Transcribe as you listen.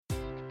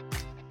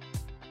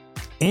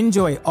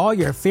Enjoy all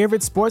your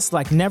favorite sports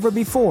like never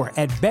before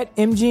at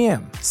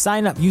BetMGM.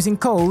 Sign up using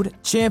code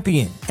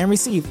CHAMPION and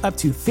receive up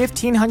to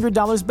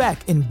 $1,500 back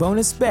in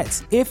bonus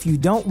bets if you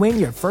don't win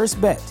your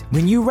first bet.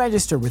 When you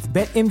register with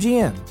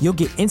BetMGM, you'll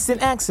get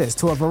instant access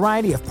to a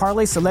variety of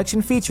parlay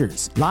selection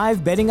features,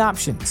 live betting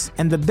options,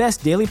 and the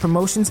best daily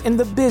promotions in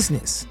the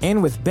business.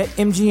 And with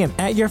BetMGM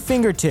at your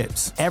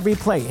fingertips, every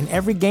play and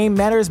every game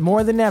matters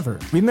more than ever.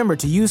 Remember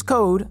to use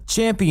code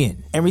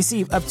CHAMPION and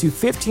receive up to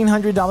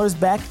 $1,500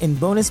 back in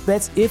bonus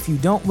bets if you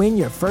don't win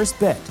your first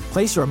bet.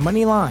 Place your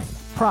money line,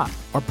 prop,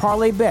 or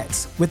parlay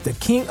bets with the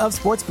king of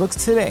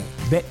sportsbooks today.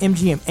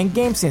 BetMGM and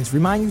GameSense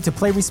remind you to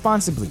play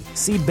responsibly.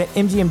 See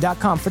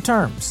BetMGM.com for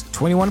terms.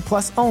 21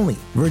 plus only.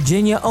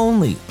 Virginia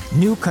only.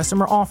 New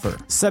customer offer.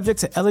 Subject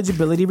to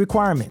eligibility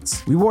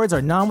requirements. Rewards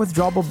are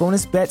non-withdrawable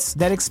bonus bets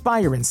that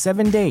expire in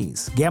 7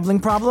 days. Gambling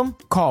problem?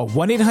 Call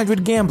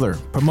 1-800-GAMBLER.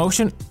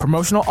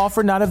 Promotional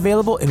offer not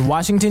available in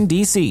Washington,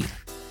 D.C.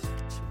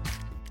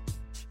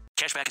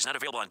 Cashback is not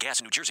available on gas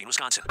in New Jersey and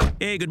Wisconsin.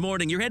 Hey, good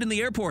morning. You're heading to the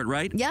airport,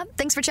 right? Yep,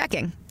 thanks for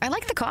checking. I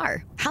like the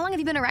car. How long have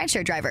you been a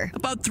rideshare driver?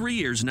 About 3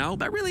 years now.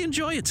 I really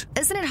enjoy it.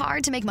 Isn't it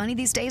hard to make money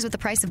these days with the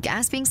price of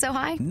gas being so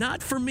high?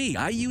 Not for me.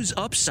 I use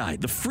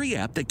Upside, the free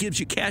app that gives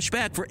you cash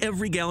back for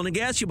every gallon of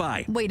gas you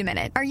buy. Wait a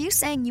minute. Are you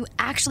saying you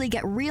actually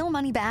get real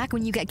money back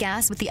when you get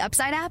gas with the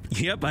Upside app?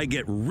 Yep, I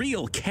get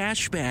real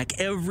cash back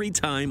every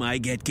time I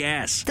get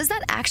gas. Does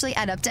that actually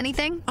add up to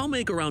anything? I'll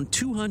make around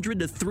 $200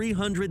 to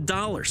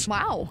 $300.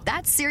 Wow,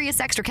 that's serious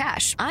extra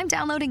cash. I'm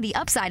downloading the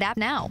Upside app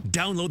now.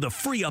 Download the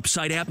free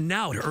Upside app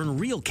now to earn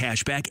real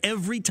cash back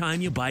every time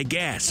you buy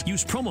gas.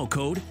 Use promo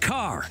code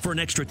CAR for an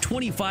extra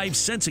 25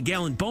 cents a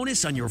gallon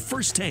bonus on your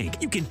first tank.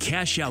 You can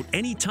cash out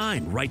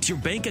anytime right to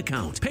your bank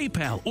account,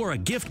 PayPal, or a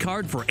gift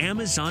card for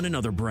Amazon and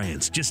other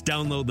brands. Just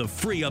download the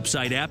free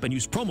Upside app and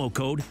use promo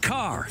code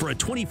CAR for a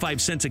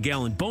 25 cents a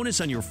gallon bonus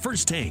on your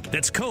first tank.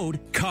 That's code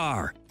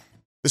CAR.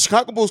 The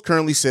Chicago Bulls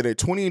currently sit at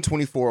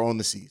 20-24 on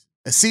the season.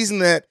 A season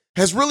that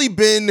has really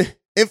been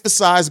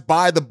emphasized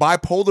by the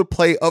bipolar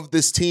play of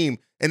this team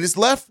and has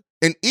left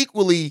an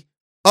equally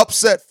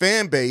upset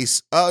fan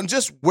base on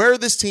just where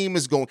this team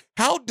is going.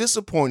 How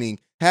disappointing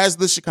has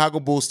the Chicago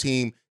Bulls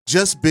team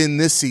just been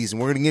this season?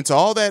 We're going to get into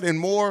all that and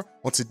more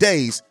on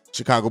today's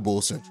Chicago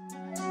Bulls Central.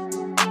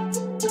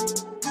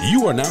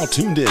 You are now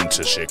tuned in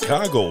to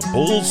Chicago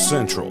Bulls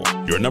Central,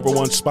 your number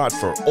one spot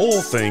for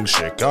all things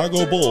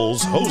Chicago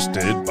Bulls,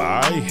 hosted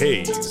by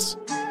Hayes.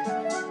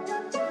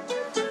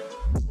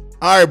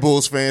 All right,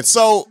 Bulls fans.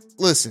 So,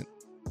 listen,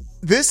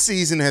 this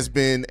season has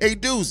been a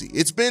doozy.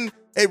 It's been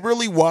a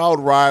really wild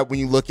ride when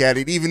you look at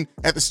it. Even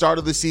at the start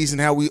of the season,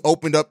 how we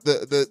opened up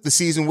the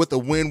season with a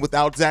win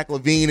without Zach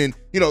LaVine. And,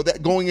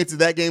 that going into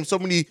that game, so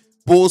many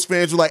Bulls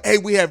fans were like, hey,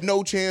 we have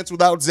no chance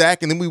without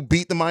Zach. And then we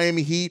beat the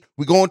Miami Heat.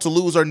 We're going to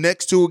lose our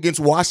next two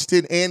against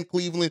Washington and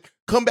Cleveland.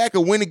 Come back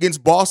and win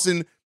against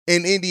Boston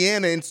and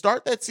Indiana and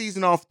start that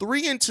season off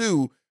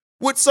 3-2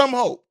 with some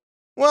hope.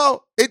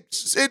 Well,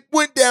 it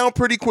went down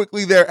pretty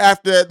quickly there.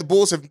 After that, the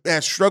Bulls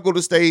have struggled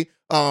to stay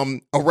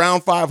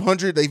around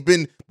 500. They've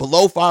been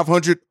below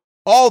 500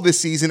 all this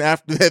season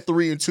after that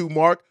 3-2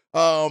 mark.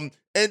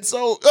 And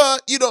so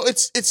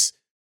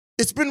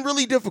it's been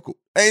really difficult.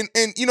 And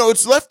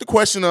it's left the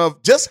question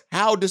of just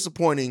how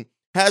disappointing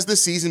has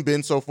this season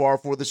been so far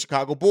for the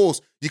Chicago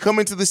Bulls. You come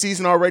into the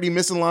season already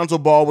missing Lonzo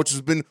Ball, which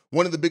has been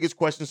one of the biggest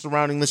questions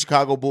surrounding the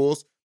Chicago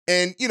Bulls.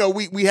 And,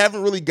 we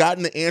haven't really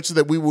gotten the answer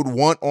that we would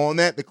want on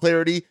that, the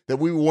clarity that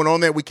we would want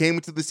on that. We came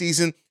into the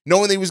season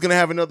knowing that he was going to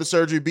have another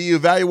surgery, be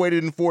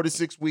evaluated in 4 to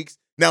 6 weeks.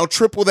 Now,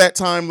 triple that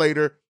time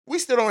later, we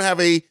still don't have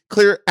a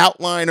clear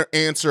outline or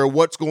answer of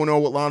what's going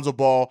on with Lonzo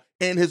Ball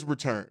and his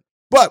return.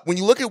 But when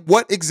you look at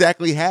what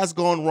exactly has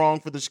gone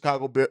wrong for the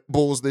Chicago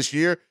Bulls this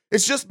year,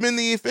 it's just been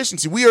the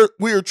efficiency. We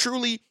are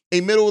truly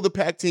a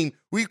middle-of-the-pack team.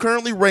 We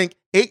currently rank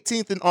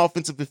 18th in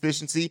offensive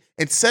efficiency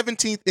and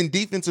 17th in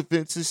defensive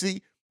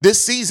efficiency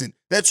this season.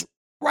 That's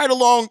right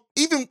along,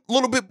 even a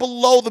little bit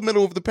below the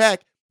middle of the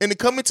pack. And to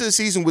come into the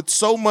season with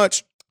so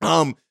much,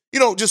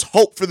 just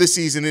hope for this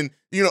season. And,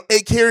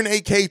 Karen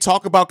AK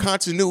talk about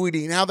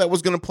continuity and how that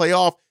was going to play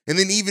off. And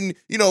then even,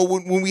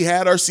 when we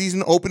had our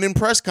season opening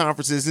press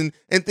conferences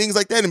and things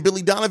like that, and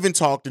Billy Donovan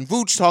talked and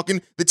Vooch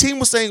talking, the team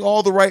was saying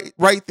all the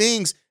right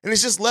things. And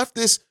it's just left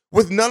this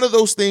with none of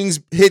those things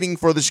hitting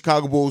for the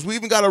Chicago Bulls. We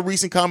even got a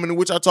recent comment in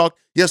which I talked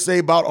yesterday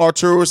about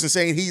Arturas and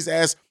saying he's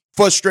as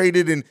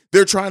frustrated and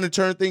they're trying to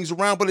turn things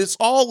around, but it's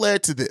all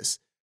led to this.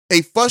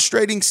 A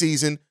frustrating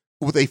season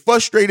with a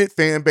frustrated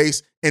fan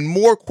base and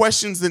more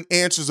questions than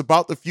answers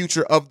about the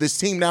future of this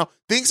team. Now,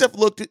 things have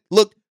looked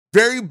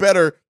very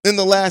better in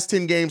the last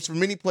 10 games for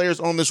many players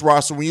on this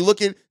roster. When you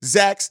look at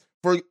Zach's,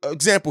 for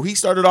example, he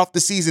started off the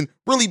season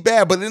really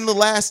bad, but in the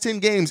last 10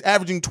 games,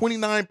 averaging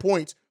 29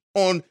 points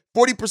on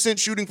 40%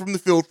 shooting from the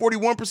field,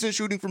 41%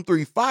 shooting from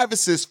three, 5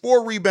 assists,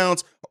 4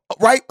 rebounds,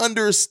 right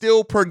under a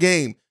steal per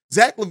game.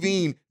 Zach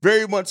LaVine,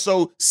 very much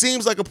so,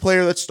 seems like a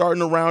player that's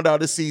starting to round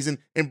out his season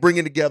and bring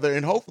it together,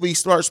 and hopefully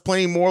starts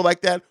playing more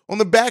like that on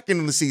the back end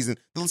of the season.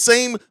 The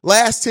same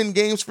last 10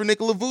 games for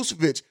Nikola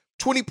Vucevic.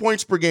 20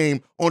 points per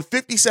game on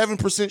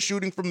 57%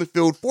 shooting from the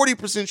field,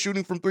 40%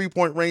 shooting from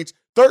three-point range,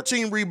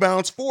 13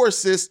 rebounds, 4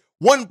 assists,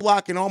 1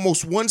 block, and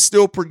almost 1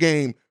 steal per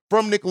game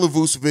from Nikola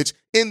Vucevic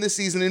in the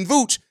season. And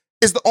Vooch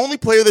is the only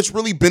player that's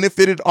really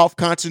benefited off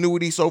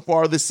continuity so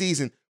far this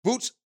season.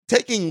 Vooch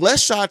taking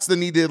less shots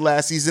than he did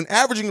last season,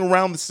 averaging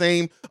around the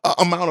same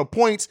amount of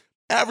points,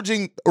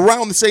 averaging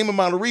around the same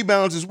amount of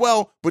rebounds as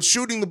well, but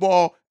shooting the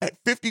ball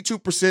at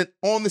 52%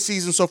 on the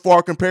season so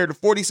far compared to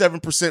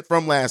 47%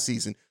 from last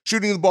season.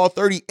 Shooting the ball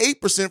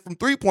 38% from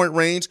three-point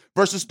range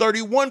versus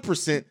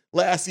 31%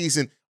 last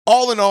season.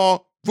 All in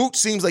all, Vooch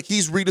seems like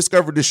he's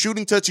rediscovered his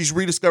shooting touch. He's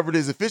rediscovered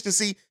his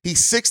efficiency.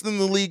 He's 6th in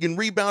the league in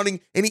rebounding,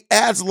 and he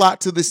adds a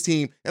lot to this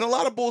team. And a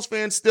lot of Bulls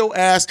fans still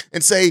ask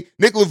and say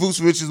Nikola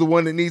Vucevic is the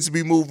one that needs to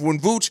be moved when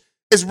Vooch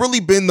has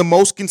really been the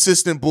most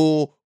consistent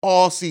Bull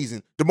all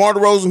season. DeMar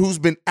DeRozan, who's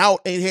been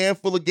out a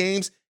handful of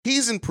games,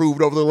 he's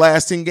improved over the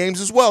last 10 games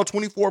as well.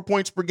 24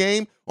 points per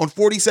game on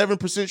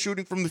 47%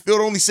 shooting from the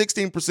field, only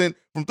 16%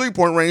 from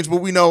three-point range,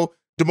 but we know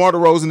DeMar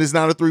DeRozan is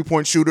not a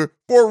three-point shooter.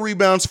 4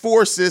 rebounds,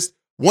 4 assists,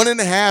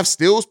 1.5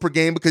 steals per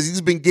game because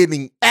he's been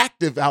getting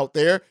active out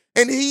there,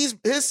 and his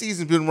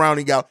season's been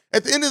rounding out.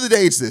 At the end of the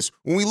day, it's this.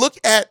 When we look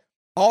at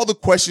all the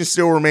questions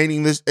still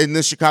remaining in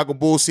this Chicago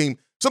Bulls team,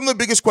 some of the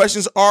biggest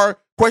questions are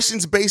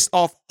questions based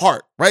off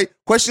heart, right?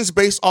 Questions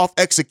based off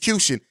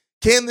execution.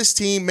 Can this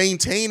team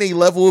maintain a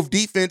level of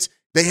defense?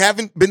 They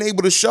haven't been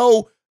able to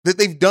show that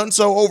they've done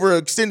so over an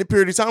extended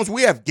period of time.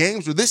 We have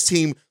games where this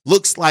team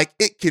looks like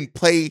it can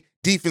play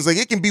defense, like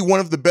it can be one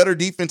of the better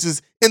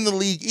defenses in the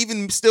league,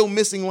 even still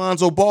missing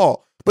Lonzo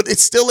Ball. But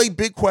it's still a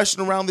big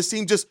question around this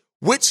team, just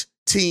which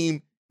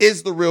team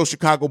is the real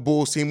Chicago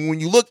Bulls team? When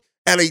you look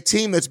at a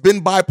team that's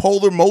been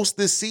bipolar most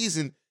this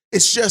season,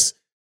 it's just,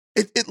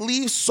 it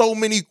leaves so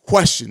many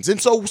questions.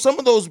 And so some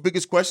of those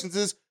biggest questions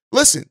is,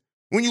 listen,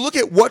 when you look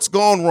at what's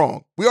gone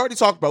wrong, we already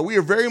talked about, we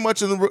are very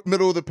much in the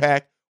middle of the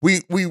pack.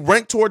 We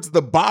rank towards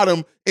the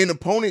bottom in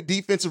opponent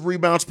defensive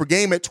rebounds per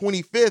game at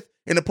 25th,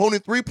 and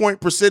opponent three-point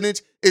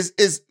percentage is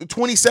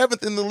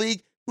 27th in the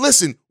league.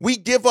 Listen, we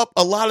give up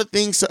a lot of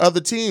things to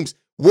other teams.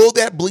 Will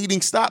that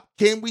bleeding stop?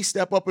 Can we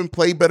step up and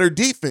play better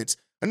defense?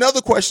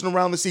 Another question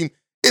around the team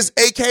is,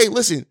 AK,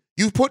 listen,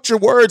 you put your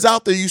words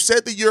out there. You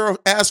said that you're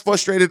as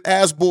frustrated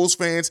as Bulls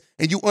fans,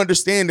 and you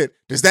understand it.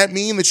 Does that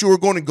mean that you are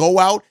going to go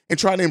out and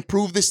try to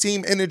improve this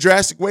team in a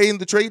drastic way in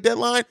the trade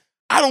deadline?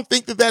 I don't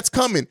think that that's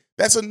coming.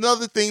 That's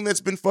another thing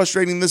that's been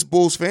frustrating this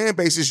Bulls fan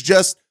base is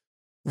just,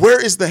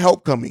 where is the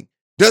help coming?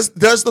 Does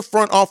the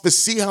front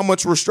office see how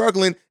much we're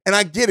struggling? And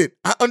I get it.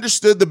 I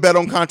understood the bet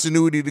on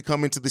continuity to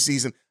come into the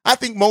season. I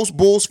think most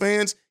Bulls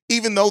fans,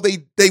 even though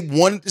they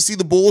wanted to see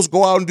the Bulls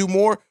go out and do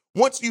more,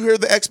 once you hear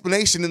the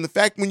explanation and the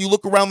fact when you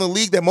look around the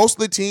league that most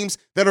of the teams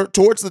that are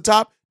towards the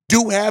top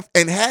do have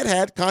and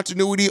had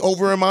continuity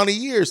over an amount of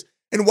years.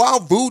 And while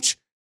Vooch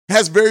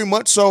has very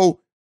much so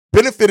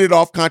benefited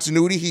off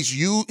continuity, he's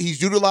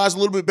utilized a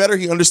little bit better.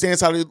 He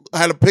understands how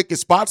to pick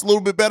his spots a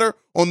little bit better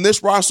on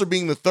this roster,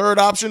 being the third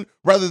option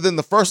rather than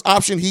the first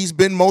option he's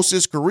been most of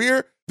his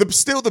career.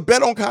 Still, the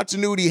bet on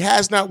continuity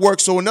has not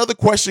worked. So another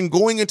question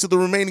going into the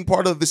remaining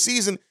part of the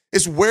season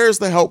is, where's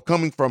the help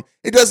coming from?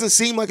 It doesn't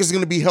seem like it's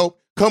going to be help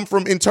come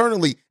from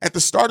internally. At the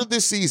start of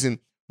this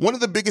season, one of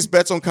the biggest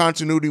bets on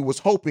continuity was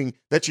hoping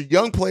that your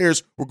young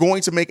players were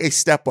going to make a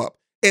step up,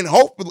 and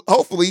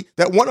hopefully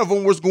that one of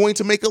them was going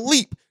to make a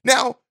leap.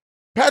 Now,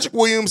 Patrick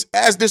Williams,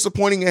 as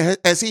disappointing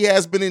as he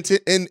has been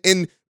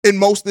in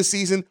most this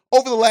season,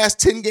 over the last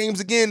 10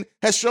 games, again,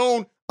 has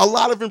shown a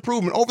lot of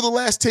improvement. Over the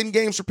last 10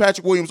 games for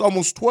Patrick Williams,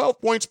 almost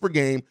 12 points per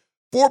game,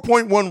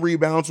 4.1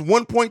 rebounds,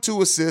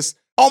 1.2 assists,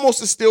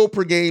 almost a steal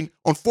per game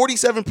on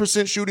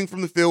 47% shooting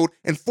from the field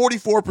and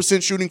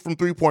 44% shooting from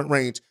three-point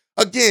range.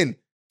 Again,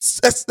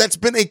 that's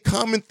been a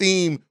common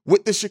theme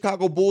with the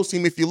Chicago Bulls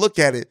team. If you look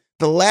at it,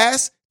 the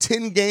last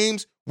 10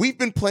 games, we've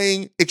been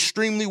playing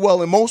extremely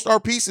well, and most our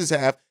pieces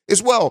have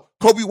as well.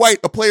 Kobe White,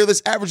 a player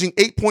that's averaging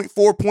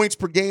 8.4 points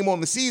per game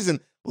on the season.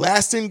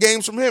 Last 10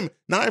 games from him,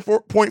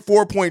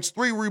 9.4 points,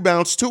 3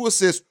 rebounds, 2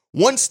 assists,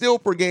 1 steal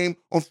per game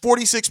on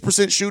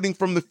 46% shooting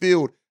from the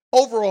field.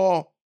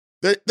 Overall,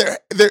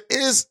 there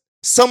is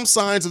some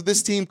signs of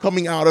this team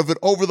coming out of it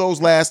over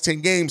those last 10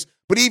 games.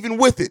 But even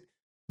with it,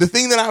 the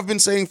thing that I've been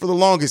saying for the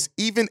longest,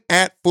 even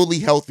at fully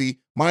healthy,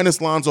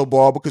 minus Lonzo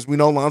Ball, because we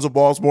know Lonzo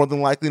Ball is more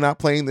than likely not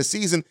playing this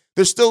season,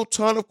 there's still a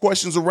ton of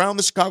questions around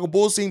the Chicago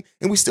Bulls team,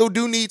 and we still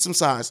do need some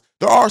size.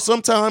 There are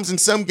some times in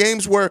some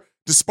games where,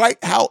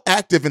 despite how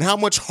active and how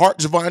much heart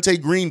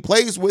Javonte Green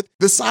plays with,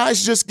 the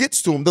size just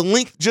gets to him. The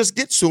length just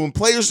gets to him.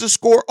 Players just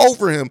score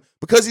over him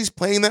because he's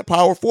playing that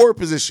power forward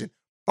position.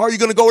 Are you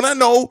going to go? And I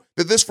know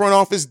that this front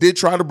office did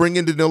try to bring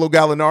in Danilo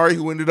Gallinari,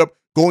 who ended up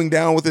going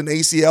down with an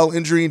ACL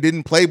injury and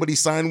didn't play, but he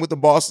signed with the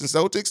Boston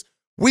Celtics.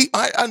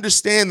 I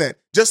understand that.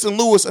 Justin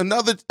Lewis,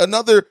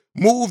 another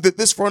move that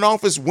this front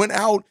office went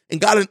out and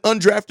got an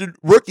undrafted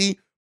rookie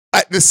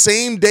at the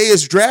same day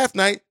as draft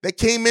night that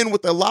came in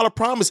with a lot of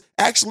promise,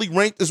 actually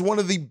ranked as one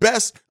of the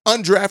best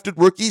undrafted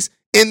rookies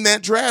in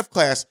that draft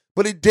class,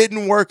 but it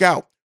didn't work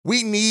out.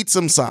 We need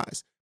some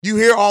size. You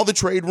hear all the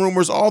trade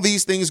rumors, all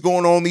these things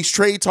going on, these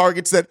trade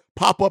targets that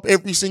pop up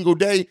every single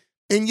day.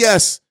 And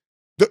yes,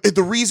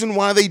 the reason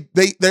why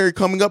they're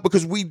coming up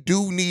because we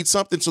do need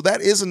something. So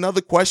that is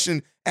another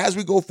question as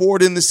we go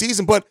forward in the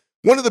season. But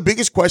one of the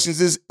biggest questions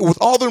is with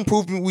all the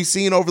improvement we've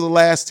seen over the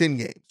last 10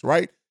 games,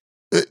 right?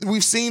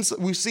 We've seen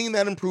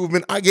that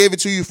improvement. I gave it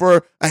to you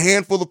for a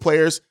handful of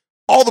players.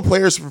 All the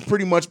players have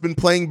pretty much been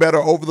playing better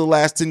over the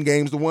last 10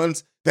 games, the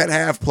ones that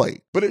have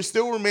played. But it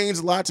still remains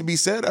a lot to be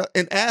said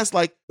and asked.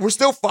 Like, we're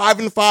still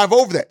 5-5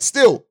 over that.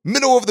 Still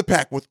middle of the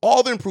pack with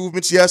all the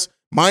improvements. Yes,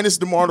 minus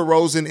DeMar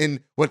DeRozan in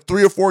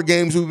 3 or 4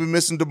 games we've been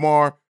missing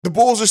DeMar. The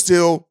Bulls are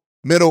still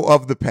middle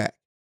of the pack.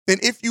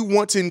 And if you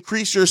want to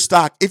increase your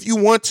stock, if you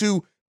want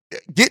to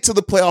get to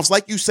the playoffs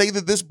like you say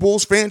that this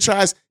Bulls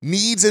franchise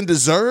needs and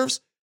deserves,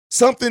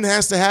 something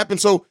has to happen.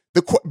 So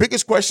the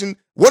biggest question,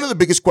 one of the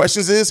biggest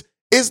questions is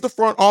the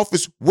front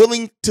office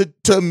willing to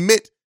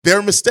admit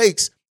their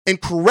mistakes and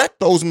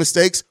correct those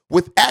mistakes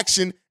with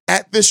action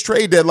at this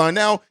trade deadline?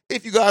 Now,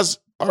 if you guys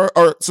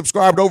are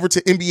subscribed over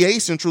to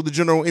NBA Central, the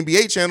general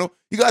NBA channel,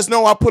 you guys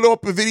know I put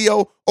up a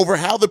video over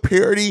how the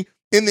parity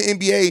in the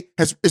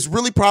NBA is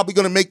really probably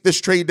going to make this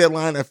trade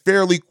deadline a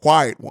fairly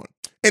quiet one.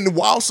 And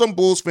while some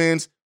Bulls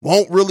fans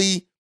won't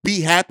really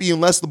be happy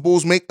unless the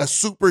Bulls make a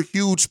super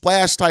huge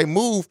splash type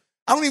move,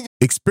 I don't even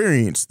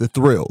experience the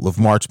thrill of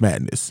March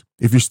Madness.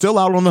 If you're still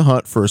out on the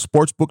hunt for a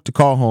sports book to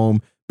call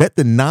home, bet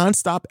the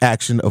nonstop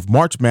action of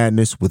March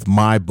Madness with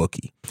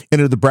MyBookie.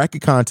 Enter the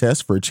bracket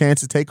contest for a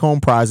chance to take home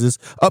prizes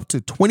up to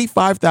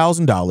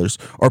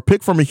 $25,000 or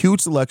pick from a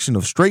huge selection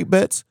of straight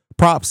bets,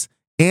 props,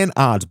 and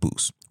odds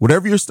boosts.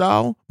 Whatever your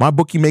style,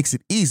 MyBookie makes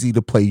it easy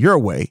to play your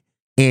way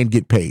and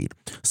get paid.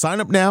 Sign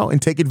up now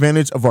and take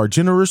advantage of our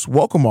generous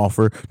welcome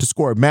offer to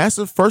score a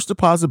massive first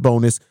deposit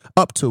bonus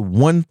up to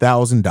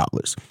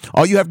 $1,000.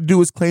 All you have to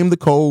do is claim the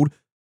code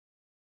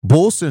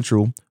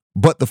BULLCENTRAL,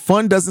 but the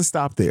fun doesn't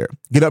stop there.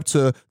 Get up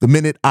to the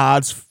minute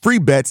odds, free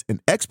bets,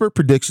 and expert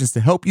predictions to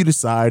help you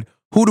decide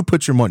who to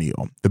put your money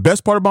on. The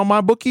best part about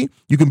MyBookie,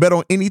 you can bet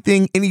on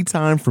anything,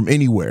 anytime, from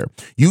anywhere.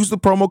 Use the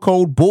promo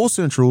code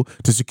BULLCENTRAL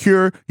to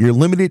secure your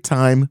limited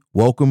time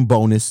welcome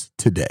bonus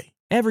today.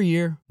 Every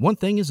year, one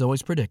thing is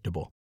always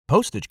predictable.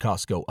 Postage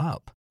costs go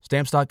up.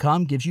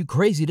 Stamps.com gives you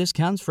crazy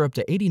discounts for up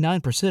to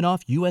 89%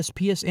 off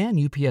USPS and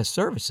UPS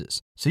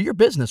services, so your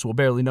business will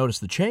barely notice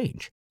the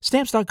change.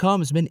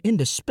 Stamps.com has been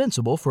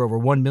indispensable for over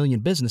 1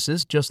 million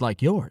businesses just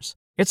like yours.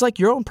 It's like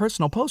your own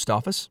personal post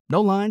office.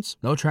 No lines,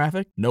 no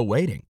traffic, no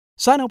waiting.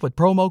 Sign up with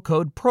promo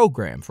code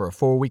PROGRAM for a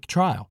 4-week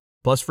trial,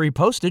 plus free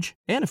postage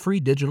and a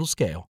free digital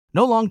scale.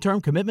 No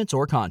long-term commitments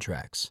or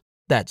contracts.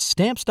 That's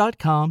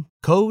Stamps.com,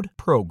 code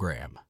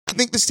PROGRAM. I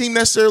think this team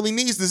necessarily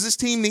needs this. This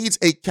team needs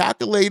a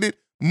calculated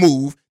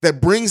move that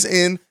brings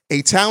in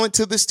a talent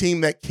to this team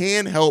that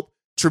can help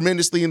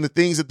tremendously in the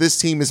things that this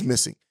team is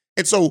missing.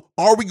 And so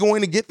are we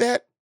going to get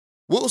that?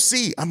 We'll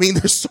see. I mean,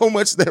 there's so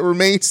much that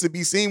remains to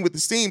be seen with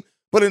this team.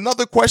 But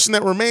another question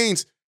that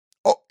remains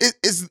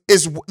is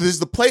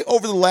the play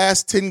over the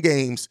last 10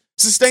 games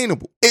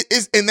sustainable?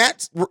 And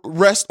that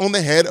rests on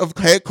the head of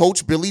head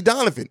coach Billy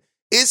Donovan.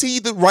 Is he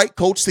the right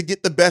coach to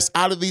get the best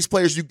out of these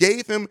players? You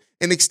gave him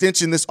an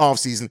extension this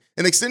offseason,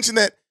 an extension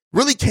that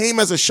really came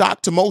as a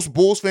shock to most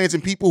Bulls fans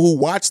and people who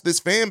watch this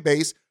fan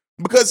base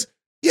because,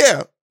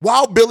 yeah,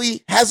 while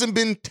Billy hasn't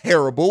been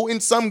terrible, in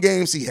some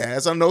games he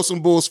has. I know some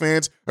Bulls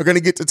fans are going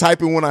to get to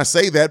typing when I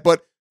say that,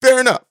 but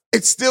fair enough.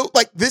 It's still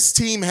like this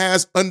team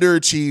has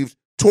underachieved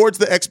towards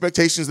the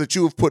expectations that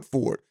you have put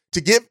forward.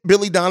 To give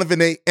Billy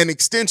Donovan an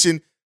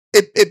extension,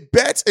 it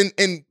bets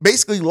and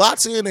basically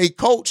locks in a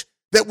coach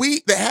that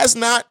has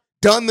not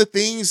done the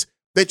things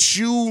that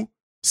you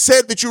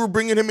said that you were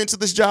bringing him into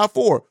this job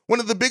for.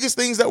 One of the biggest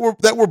things that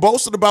were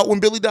boasted about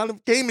when Billy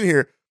Donovan came in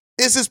here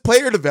is his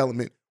player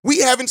development. We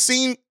haven't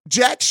seen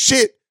jack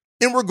shit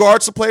in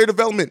regards to player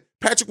development.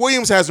 Patrick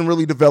Williams hasn't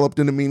really developed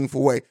in a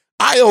meaningful way.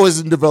 Ayo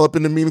hasn't developed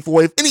in a meaningful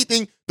way. If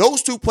anything,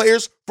 those two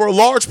players for a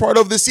large part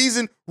of the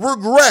season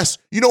regress.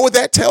 You know what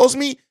that tells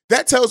me?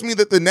 That tells me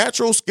that the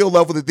natural skill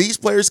level that these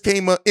players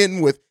came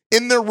in with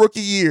in their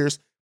rookie years,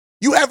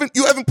 you haven't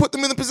put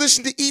them in the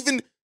position to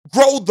even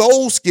grow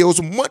those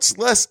skills, much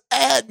less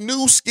add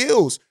new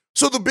skills.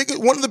 So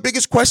one of the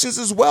biggest questions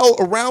as well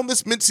around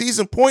this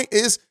midseason point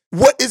is,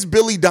 what is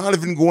Billy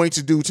Donovan going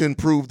to do to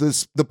improve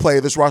the play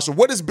of this roster?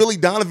 What is Billy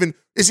Donovan?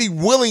 Is he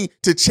willing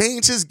to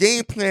change his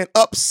game plan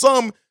up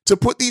some to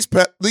put these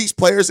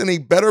players in a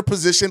better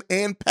position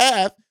and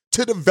path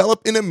to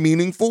develop in a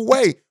meaningful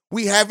way?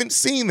 We haven't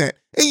seen that.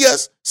 And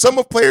yes, some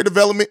of player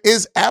development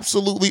is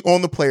absolutely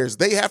on the players.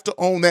 They have to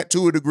own that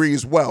to a degree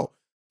as well.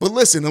 But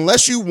listen,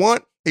 unless you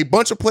want a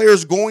bunch of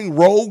players going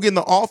rogue in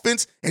the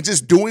offense and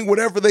just doing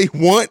whatever they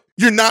want,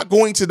 you're not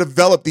going to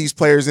develop these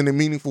players in a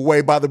meaningful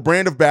way by the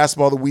brand of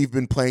basketball that we've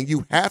been playing.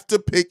 You have to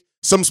pick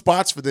some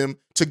spots for them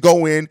to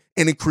go in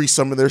and increase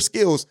some of their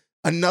skills.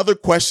 Another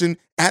question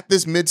at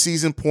this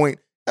midseason point,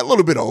 a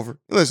little bit over.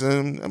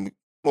 Listen, I'm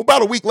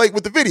about a week late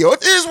with the video.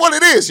 It is what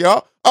it is,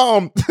 y'all.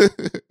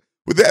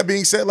 With that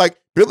being said, like,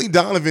 Billy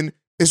Donovan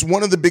is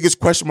one of the biggest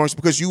question marks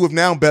because you have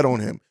now bet on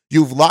him.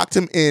 You've locked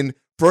him in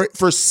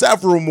for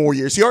several more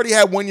years. He already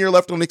had 1 year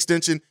left on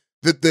extension.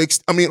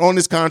 On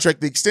his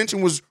contract, the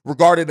extension was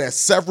regarded as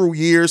several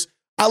years.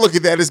 I look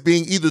at that as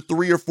being either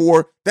 3 or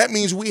 4. That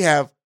means we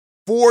have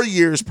 4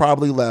 years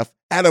probably left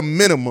at a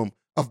minimum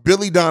of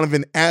Billy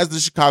Donovan as the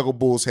Chicago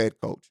Bulls head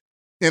coach.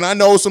 And I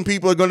know some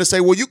people are going to say,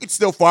 well, you can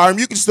still fire him.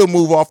 You can still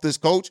move off this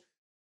coach.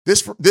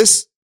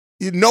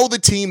 You know the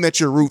team that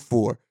you're root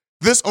for.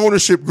 This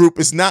ownership group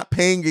is not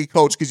paying a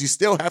coach because you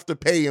still have to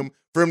pay him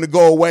for him to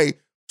go away.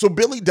 So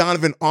Billy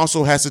Donovan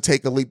also has to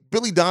take a leap.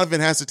 Billy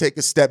Donovan has to take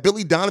a step.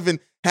 Billy Donovan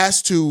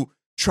has to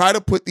try to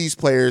put these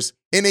players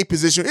in a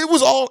position. It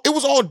was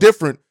all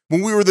different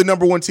when we were the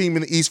number 1 team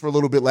in the East for a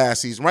little bit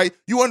last season, right?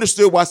 You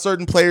understood why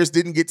certain players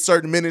didn't get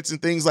certain minutes and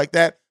things like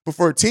that. But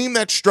for a team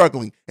that's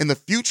struggling and the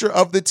future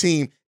of the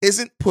team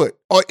isn't put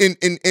in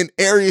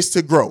areas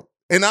to grow.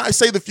 And I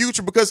say the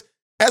future because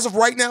as of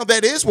right now,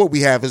 that is what we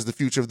have as the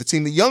future of the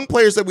team. The young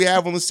players that we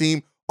have on this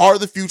team are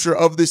the future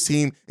of this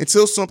team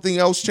until something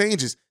else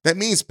changes. That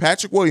means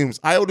Patrick Williams,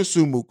 Ayo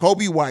Dosunmu,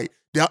 Kobe White,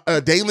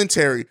 Dalen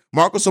Terry,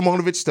 Marko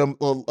Simonovic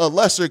to a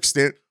lesser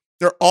extent.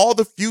 They're all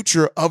the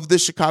future of the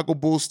Chicago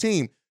Bulls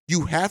team.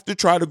 You have to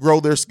try to grow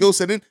their skill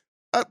set. And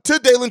to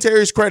Dalen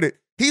Terry's credit,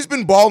 he's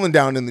been balling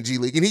down in the G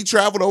League, and he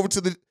traveled over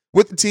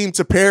with the team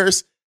to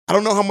Paris. I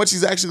don't know how much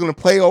he's actually going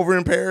to play over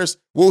in Paris.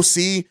 We'll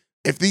see.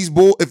 If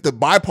the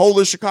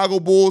bipolar Chicago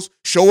Bulls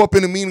show up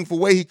in a meaningful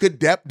way, he could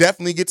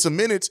definitely get some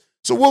minutes.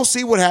 So we'll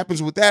see what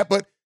happens with that.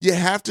 But you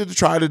have to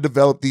try to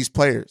develop these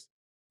players.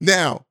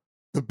 Now,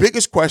 the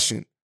biggest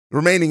question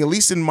remaining, at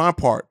least in my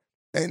part,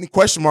 and the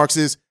question marks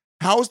is,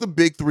 how is the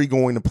big three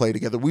going to play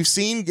together? We've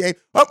seen games,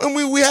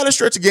 and we had a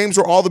stretch of games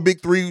where all the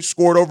big three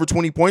scored over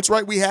 20 points,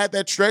 right? We had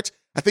that stretch.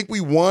 I think we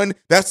won.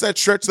 That's that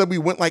stretch that we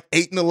went like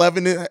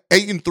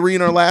 8-3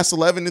 in our last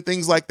 11 and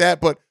things like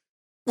that. But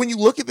when you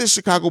look at this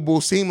Chicago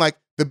Bulls team, like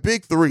the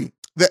big three,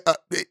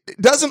 it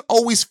doesn't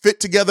always fit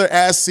together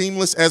as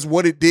seamless as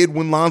what it did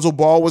when Lonzo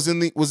Ball was in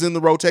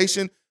the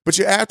rotation. But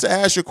you have to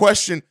ask your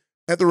question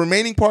at the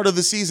remaining part of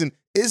the season: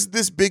 is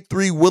this big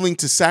three willing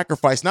to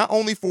sacrifice not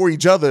only for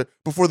each other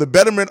but for the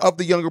betterment of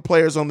the younger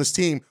players on this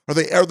team?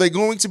 Are they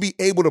going to be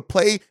able to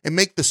play and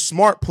make the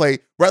smart play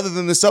rather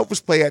than the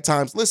selfish play at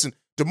times? Listen,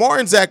 DeMar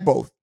and Zach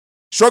both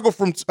struggle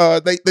from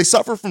they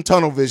suffer from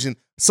tunnel vision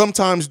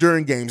sometimes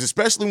during games,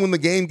 especially when the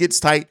game gets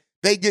tight.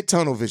 They get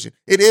tunnel vision.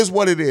 It is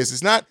what it is.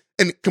 It's not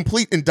a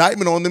complete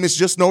indictment on them. It's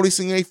just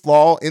noticing a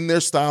flaw in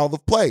their style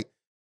of play.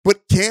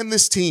 But can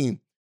this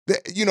team,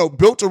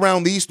 built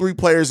around these three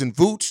players in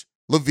Vooch,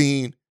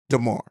 LaVine,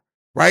 DeMar,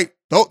 right?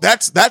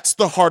 That's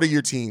the heart of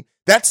your team.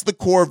 That's the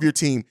core of your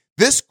team.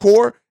 This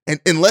core,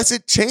 and unless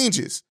it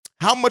changes,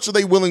 how much are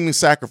they willing to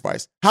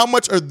sacrifice? How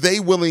much are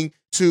they willing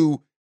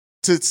to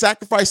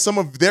sacrifice some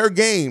of their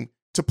game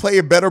to play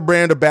a better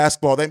brand of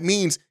basketball? That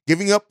means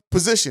giving up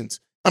positions.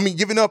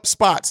 Giving up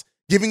spots,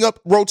 giving up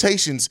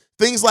rotations,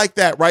 things like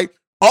that, right?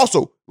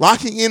 Also,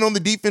 locking in on the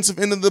defensive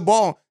end of the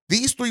ball.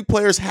 These three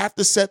players have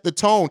to set the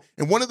tone.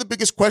 And one of the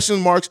biggest question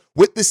marks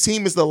with this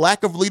team is the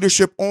lack of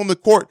leadership on the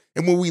court.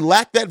 And when we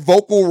lack that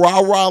vocal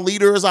rah-rah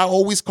leader, as I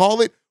always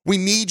call it, we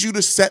need you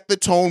to set the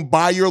tone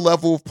by your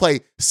level of play,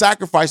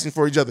 sacrificing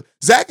for each other.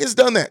 Zach has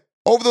done that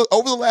over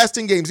the last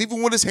 10 games,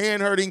 even with his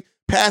hand hurting,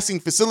 passing,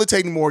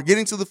 facilitating more,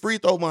 getting to the free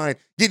throw line,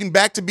 getting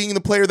back to being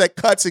the player that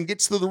cuts and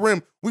gets to the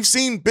rim. We've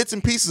seen bits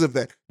and pieces of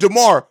that.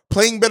 DeMar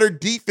playing better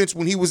defense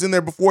when he was in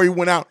there before he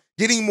went out,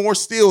 getting more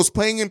steals,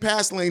 playing in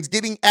pass lanes,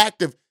 getting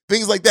active,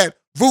 things like that.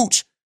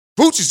 Vooch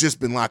has just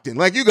been locked in.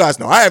 Like you guys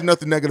know, I have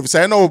nothing negative to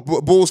say. I know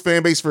Bulls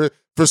fan base for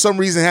some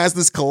reason has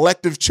this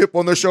collective chip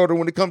on their shoulder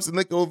when it comes to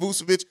Nikola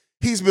Vucevic.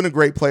 He's been a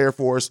great player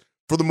for us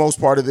for the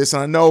most part of this.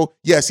 And I know,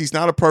 yes, he's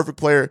not a perfect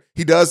player.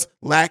 He does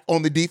lack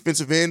on the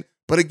defensive end.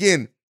 But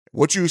again,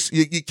 what are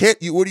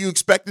you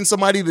expecting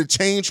somebody to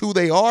change who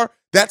they are?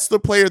 That's the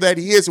player that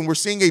he is, and we're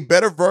seeing a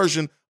better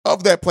version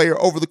of that player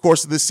over the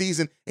course of this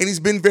season, and he's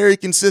been very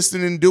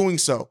consistent in doing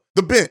so.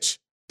 The bench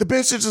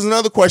is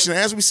another question.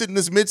 As we sit in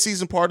this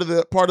midseason part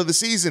of the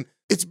season,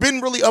 it's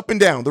been really up and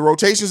down. The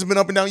rotations have been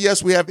up and down.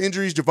 Yes, we have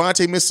injuries.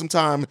 Javonte missed some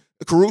time.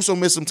 Caruso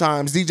missed some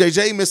time.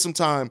 DJJ missed some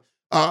time.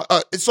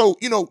 So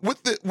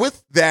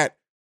with that.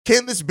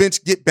 Can this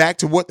bench get back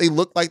to what they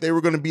looked like they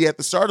were going to be at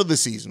the start of the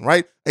season,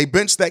 right? A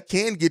bench that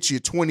can get you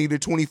 20 to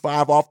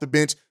 25 off the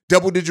bench,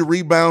 double-digit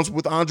rebounds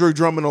with Andre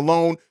Drummond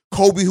alone,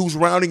 Kobe who's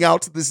rounding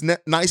out to this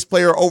nice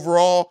player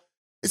overall.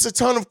 It's a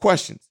ton of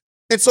questions.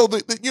 And so,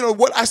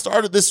 what I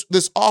started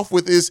this off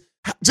with is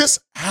just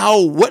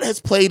what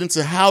has played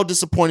into how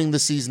disappointing the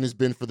season has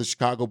been for the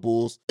Chicago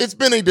Bulls. It's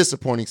been a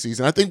disappointing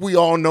season. I think we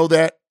all know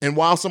that. And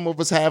while some of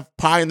us have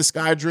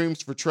pie-in-the-sky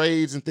dreams for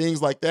trades and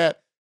things like that,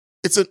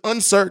 it's an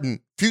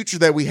uncertain future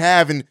that we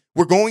have, and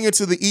we're going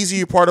into the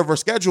easier part of our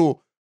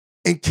schedule.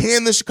 And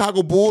can the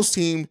Chicago Bulls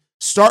team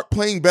start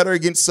playing better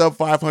against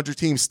sub-500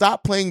 teams?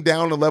 Stop playing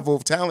down the level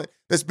of talent.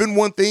 That's been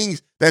one thing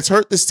that's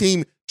hurt this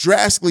team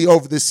drastically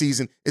over this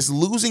season, is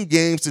losing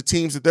games to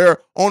teams that they're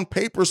on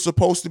paper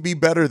supposed to be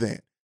better than,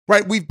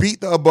 right? We've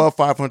beat the above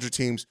 500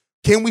 teams.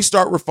 Can we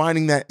start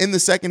refining that in the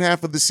second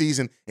half of the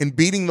season and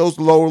beating those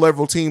lower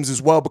level teams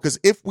as well? Because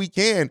if we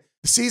can,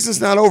 the season's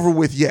not over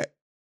with yet.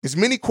 As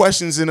many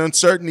questions and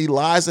uncertainty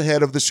lies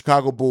ahead of the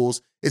Chicago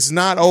Bulls. It's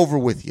not over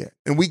with yet.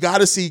 And we got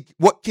to see,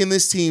 what can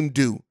this team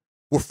do?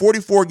 We're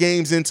 44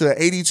 games into an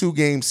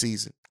 82-game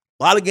season.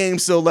 A lot of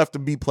games still left to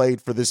be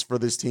played for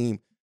this team.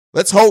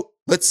 Let's hope.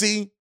 Let's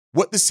see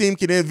what this team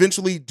can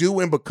eventually do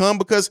and become,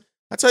 because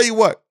I tell you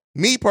what,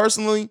 me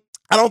personally,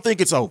 I don't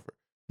think it's over.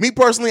 Me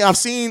personally, I've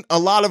seen a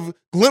lot of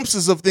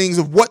glimpses of things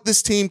of what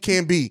this team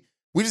can be.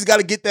 We just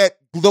got to get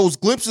those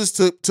glimpses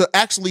to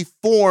actually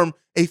form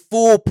a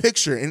full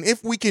picture. And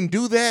if we can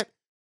do that,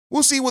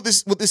 we'll see what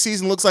this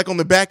season looks like on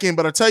the back end.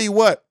 But I tell you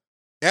what,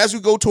 as we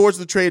go towards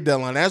the trade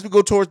deadline, as we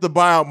go towards the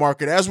buyout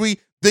market, as we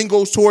then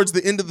goes towards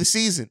the end of the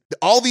season,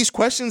 all these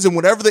questions and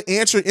whatever the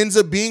answer ends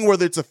up being,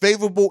 whether it's a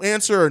favorable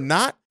answer or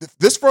not,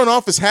 this front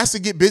office has to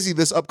get busy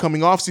this upcoming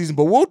offseason.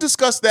 But we'll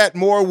discuss that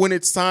more when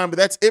it's time. But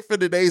that's it for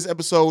today's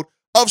episode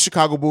of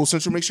Chicago Bulls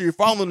Central. Make sure you're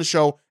following the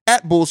show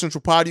at Bulls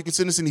Central Pod. You can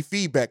send us any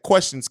feedback,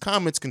 questions,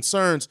 comments,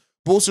 concerns,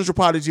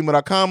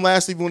 bullscentralpod@gmail.com.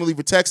 Lastly, if you want to leave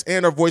a text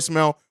and our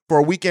voicemail for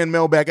our weekend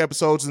mailbag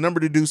episodes, the number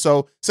to do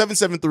so,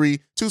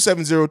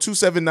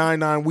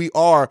 773-270-2799. We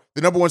are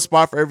the number one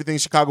spot for everything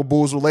Chicago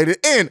Bulls related.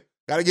 And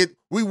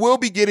we will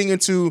be getting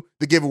into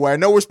the giveaway. I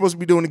know we're supposed to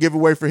be doing a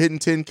giveaway for hitting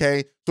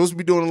 10K. Supposed to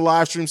be doing a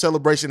live stream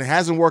celebration. It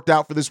hasn't worked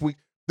out for this week.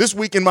 This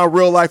week in my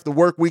real life, the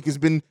work week has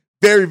been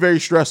very, very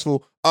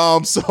stressful.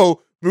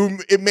 So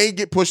it may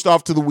get pushed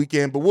off to the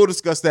weekend, but we'll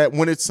discuss that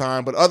when it's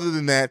time. But other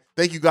than that,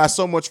 thank you guys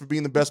so much for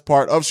being the best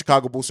part of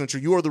Chicago Bulls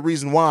Central. You are the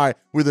reason why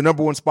we're the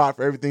number one spot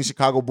for everything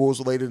Chicago Bulls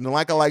related. And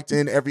like I like to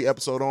end every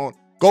episode on,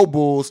 go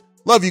Bulls.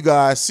 Love you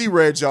guys. See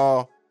red,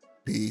 y'all.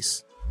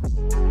 Peace.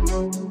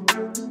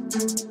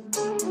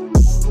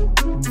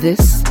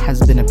 This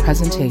has been a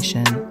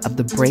presentation of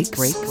the Break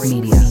Media.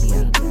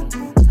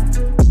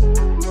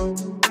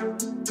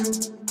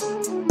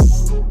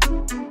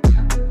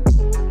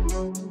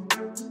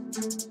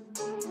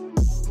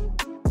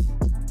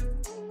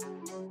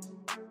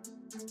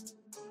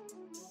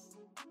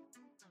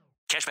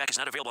 Cashback is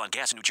not available on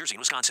gas in New Jersey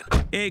and Wisconsin.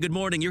 Hey, good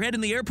morning. You're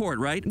heading to the airport,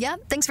 right?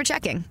 Yep, thanks for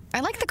checking. I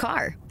like the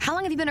car. How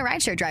long have you been a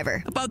rideshare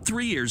driver? About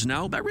 3 years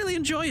now, but I really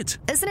enjoy it.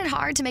 Isn't it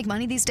hard to make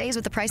money these days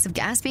with the price of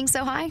gas being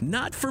so high?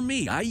 Not for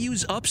me. I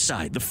use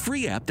Upside, the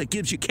free app that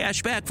gives you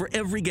cash back for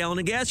every gallon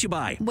of gas you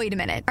buy. Wait a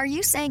minute. Are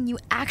you saying you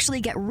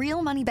actually get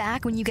real money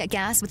back when you get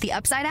gas with the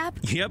Upside app?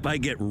 Yep, I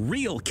get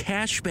real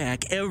cash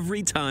back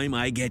every time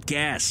I get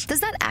gas. Does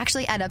that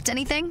actually add up to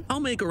anything? I'll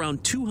make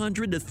around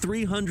 $200 to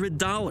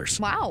 $300.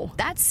 Wow,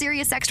 that's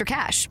serious extra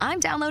cash. I'm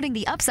downloading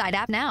the Upside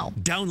app now.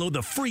 Download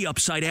the free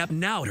Upside app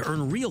now to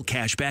earn real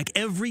cash back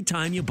every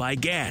time you buy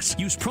gas.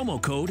 Use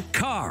promo code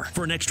CAR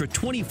for an extra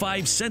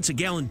 25 cents a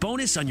gallon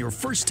bonus on your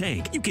first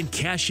tank. You can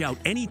cash out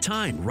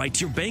anytime right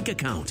to your bank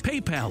account,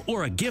 PayPal,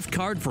 or a gift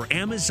card for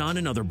Amazon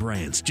and other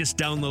brands. Just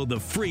download the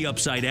free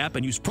Upside app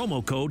and use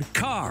promo code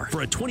CAR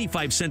for a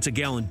 25 cents a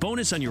gallon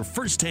bonus on your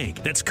first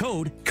tank. That's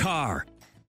code CAR.